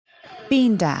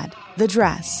Bean Dad, The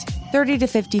Dress, 30 to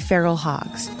 50 Feral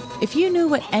Hogs. If you knew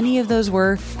what any of those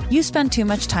were, you spend too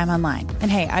much time online.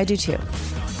 And hey, I do too.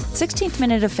 16th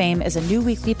Minute of Fame is a new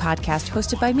weekly podcast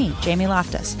hosted by me, Jamie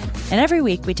Loftus. And every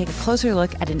week we take a closer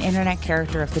look at an internet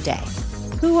character of the day.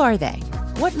 Who are they?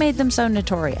 What made them so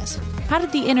notorious? How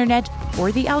did the internet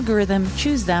or the algorithm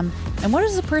choose them? And what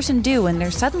does a person do when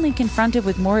they're suddenly confronted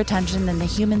with more attention than the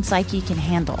human psyche can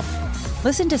handle?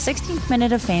 Listen to 16th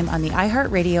Minute of Fame on the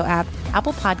iHeartRadio app,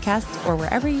 Apple Podcasts, or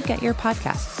wherever you get your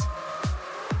podcasts.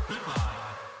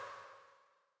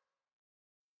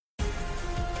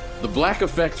 The Black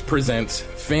Effect presents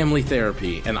Family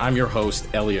Therapy, and I'm your host,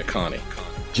 Elliot Connie.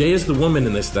 Jay is the woman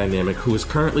in this dynamic who is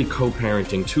currently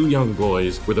co-parenting 2 young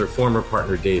boys with her former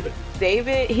partner, David.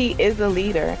 David, he is a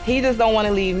leader. He just don't want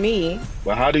to leave me.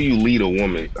 But how do you lead a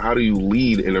woman? How do you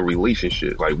lead in a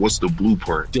relationship? Like, what's the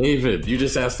blueprint? David, you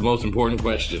just asked the most important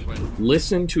question.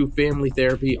 Listen to Family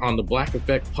Therapy on the Black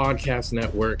Effect Podcast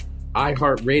Network,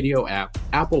 iHeartRadio app,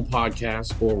 Apple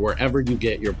Podcasts, or wherever you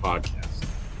get your podcasts.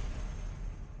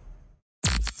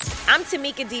 I'm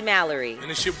Tamika D. Mallory.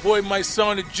 And it's your boy, my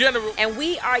son, the General. And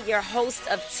we are your hosts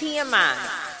of TMI.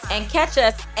 And catch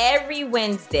us every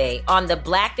Wednesday on the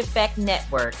Black Effect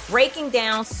Network, breaking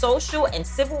down social and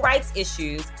civil rights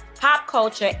issues, pop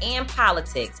culture, and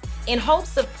politics in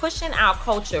hopes of pushing our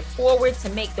culture forward to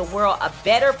make the world a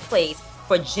better place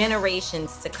for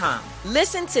generations to come.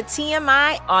 Listen to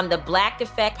TMI on the Black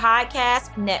Effect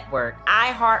Podcast Network,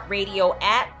 iHeartRadio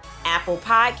app, Apple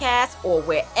Podcasts, or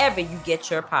wherever you get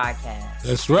your podcasts.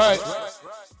 That's right.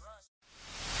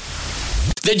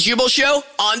 The Jubal Show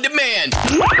on demand.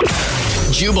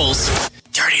 Jubal's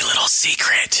dirty little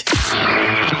secret.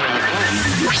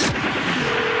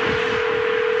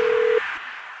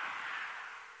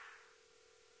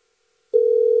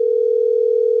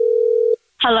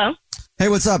 Hello. Hey,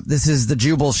 what's up? This is the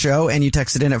Jubal Show, and you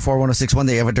texted in at 41061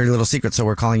 that you have a dirty little secret, so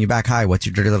we're calling you back. Hi, what's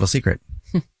your dirty little secret?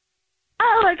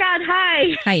 Oh my God,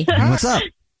 hi. Hi. What's up?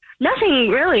 Nothing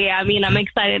really. I mean, I'm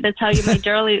excited to tell you my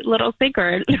dirty little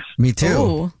secret. Me too.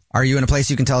 Ooh. Are you in a place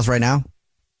you can tell us right now?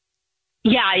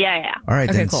 Yeah. All right,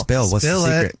 Okay, then cool. spill. What's the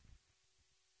secret?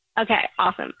 Okay,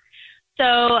 awesome.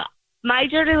 So my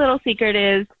dirty little secret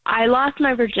is I lost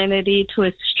my virginity to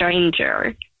a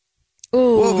stranger.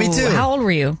 Ooh, Whoa, me too. How old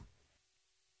were you?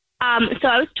 So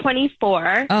I was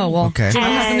 24. Oh, well, Okay. John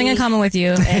has something in common with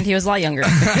you, and he was a lot younger.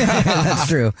 That's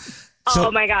true. So,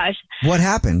 Oh my gosh. what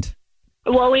happened?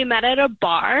 Well, we met at a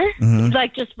bar, Mhm.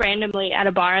 like just randomly at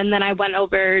a bar, and then I went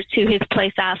over to his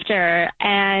place after,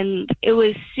 and it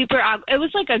was it was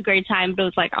like a great time, but it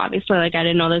was like obviously like I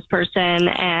didn't know this person,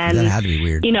 and That had to be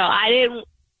weird. you know, I didn't.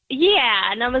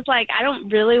 Yeah, and I was like, I don't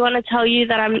really want to tell you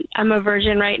that I'm a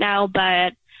virgin right now,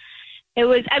 but it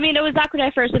was. I mean, it was awkward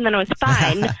at first, and then it was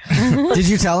fine. Did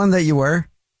you tell him that you were?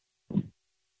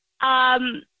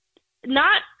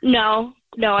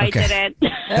 No, I Okay. didn't.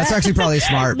 That's actually probably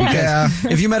smart because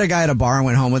if you met a guy at a bar and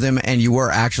went home with him and you were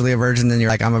actually a virgin, then you're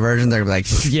like, I'm a virgin. They're like,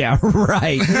 yeah,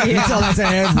 right. You tell that to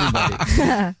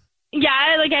everybody.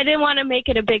 Yeah, like I didn't want to make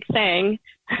it a big thing.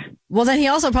 Well, then he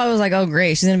also probably was like, oh,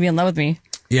 great, she's going to be in love with me.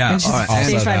 Yeah. And she's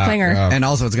stage 5 clinger. And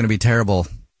also, it's going to be terrible.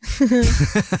 So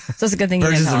it's a good thing he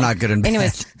didn't Virgins tell are him. not good in bed.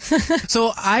 Anyways,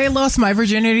 So I lost my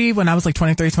virginity when I was like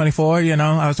 23, 24, you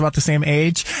know, I was about the same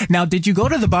age. Now, did you go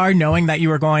to the bar knowing that you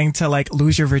were going to like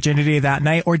lose your virginity that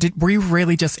night, or were you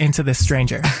really just into this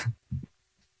stranger?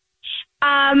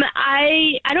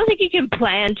 I don't think you can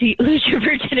plan to lose your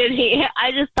virginity.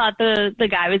 I just thought the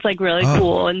guy was like really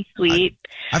cool and sweet.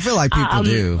 I feel like people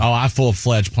do. Oh, I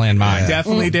full-fledged planned mine.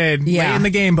 Definitely did. Yeah. Late in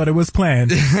the game, but it was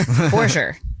planned. for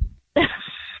sure.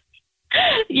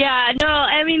 Yeah, no,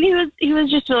 I mean he was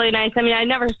just really nice. I mean, I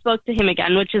never spoke to him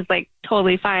again, which is like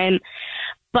totally fine.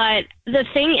 But the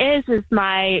thing is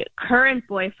my current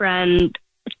boyfriend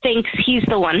thinks he's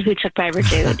the one who took my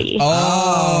virginity.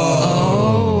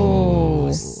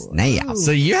 Snap.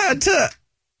 So you had to...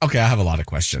 Okay, I have a lot of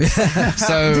questions.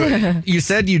 So you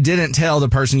said you didn't tell the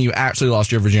person you actually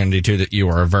lost your virginity to that you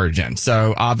were a virgin.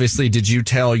 So obviously, did you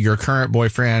tell your current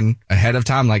boyfriend ahead of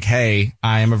time, like, hey,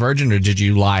 I am a virgin, or did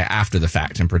you lie after the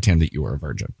fact and pretend that you were a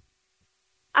virgin?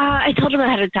 I told him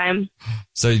ahead of time.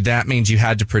 So that means you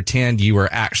had to pretend you were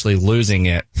actually losing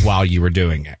it while you were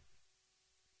doing it.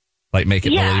 Like, make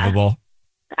it Yeah. believable.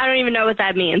 I don't even know what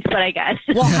that means, but I guess.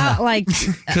 Well, how, like,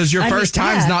 Because your first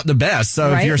time's not the best.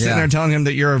 So Right? if you're sitting Yeah. there telling him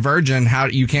that you're a virgin, how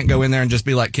you can't go in there and just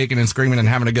be like kicking and screaming and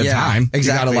having a good Yeah, time.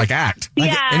 exactly. You gotta like act.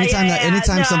 Like, Yeah, anytime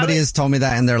No, somebody has told me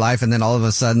that in their life and then all of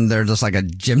a sudden they're just like a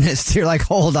gymnast, you're like,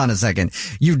 hold on a second.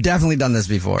 You've definitely done this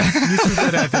before. You're too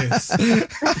good at this.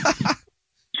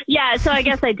 Yeah, so I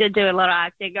guess I did do a little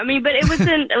acting. I mean, but it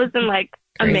wasn't like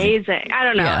amazing. I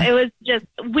don't know. Yeah. It was just,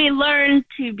 we learned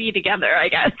to be together, I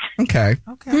guess. Okay.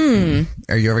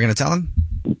 Are you ever going to tell him?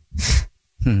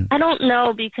 I don't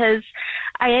know, because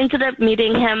I ended up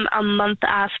meeting him a month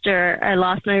after I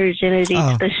lost my virginity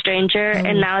to the stranger,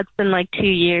 and now it's been like 2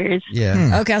 years.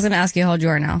 Yeah. Okay, I was going to ask you how old you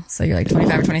are now. So you're like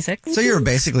 25 or 26? So you were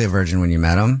basically a virgin when you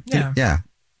met him? Yeah. Yeah.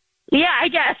 Yeah, I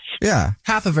guess. Yeah.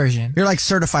 Half a virgin. You're like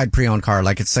certified pre-owned car.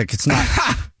 Like it's not,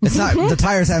 the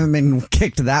tires haven't been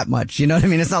kicked that much. You know what I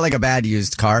mean? It's not like a bad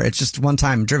used car. It's just one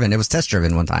time driven. It was test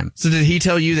driven one time. So did he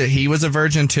tell you that he was a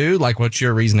virgin too? Like, what's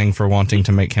your reasoning for wanting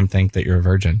to make him think that you're a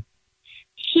virgin?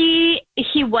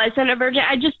 He wasn't a virgin.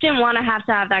 I just didn't want to have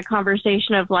that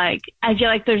conversation of like, I feel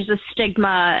like there's a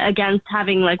stigma against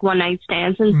having like one night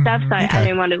stands and stuff. So I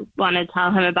didn't want to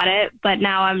tell him about it. But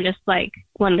now I'm just like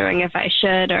wondering if I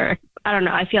should, or I don't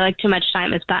know. I feel like too much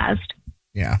time has passed.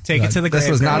 Yeah. Take it to the grave. This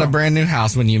was not a brand new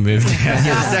house when you moved in. You're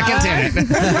the second tenant.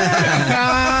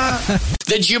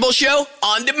 The Jubal Show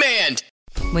on demand.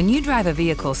 When you drive a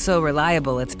vehicle so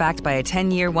reliable it's backed by a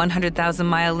 10-year,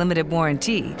 100,000-mile limited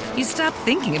warranty, you stop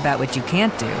thinking about what you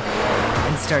can't do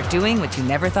and start doing what you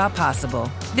never thought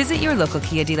possible. Visit your local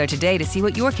Kia dealer today to see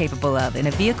what you're capable of in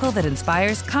a vehicle that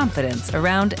inspires confidence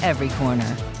around every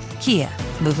corner. Kia,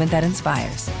 movement that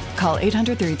inspires. Call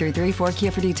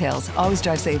 800-333-4KIA for details. Always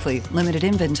drive safely. Limited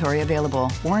inventory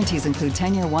available. Warranties include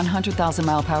 10-year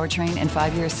 100,000-mile powertrain and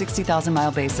 5-year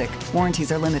 60,000-mile basic.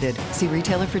 Warranties are limited. See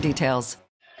retailer for details.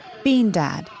 Bean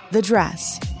Dad, The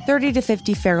Dress, 30 to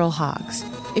 50 Feral Hogs.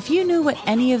 If you knew what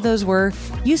any of those were,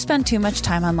 you spend too much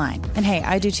time online. And hey,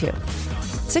 I do too.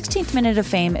 16th Minute of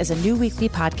Fame is a new weekly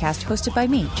podcast hosted by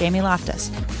me, Jamie Loftus.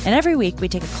 And every week we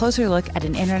take a closer look at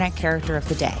an internet character of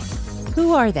the day.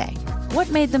 Who are they?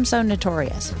 What made them so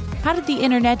notorious? How did the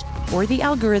internet or the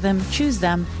algorithm choose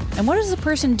them? And what does a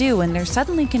person do when they're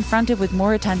suddenly confronted with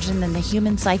more attention than the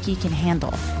human psyche can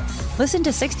handle? Listen to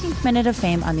 16th Minute of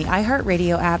Fame on the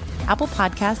iHeartRadio app, Apple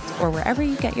Podcasts, or wherever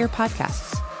you get your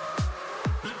podcasts.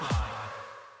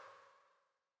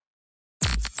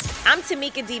 I'm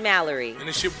Tamika D. Mallory. And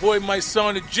it's your boy, my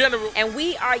son, the General. And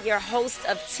we are your hosts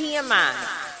of TMI.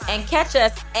 And catch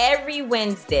us every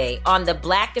Wednesday on the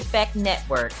Black Effect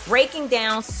Network, breaking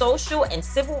down social and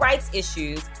civil rights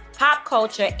issues, pop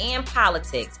culture, and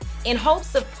politics in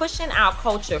hopes of pushing our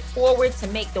culture forward to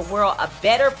make the world a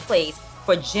better place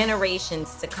for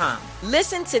generations to come.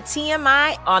 Listen to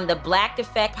TMI on the Black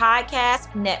Effect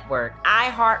Podcast Network,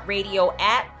 iHeartRadio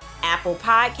app, Apple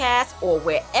Podcasts, or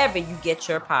wherever you get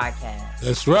your podcasts.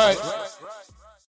 That's right.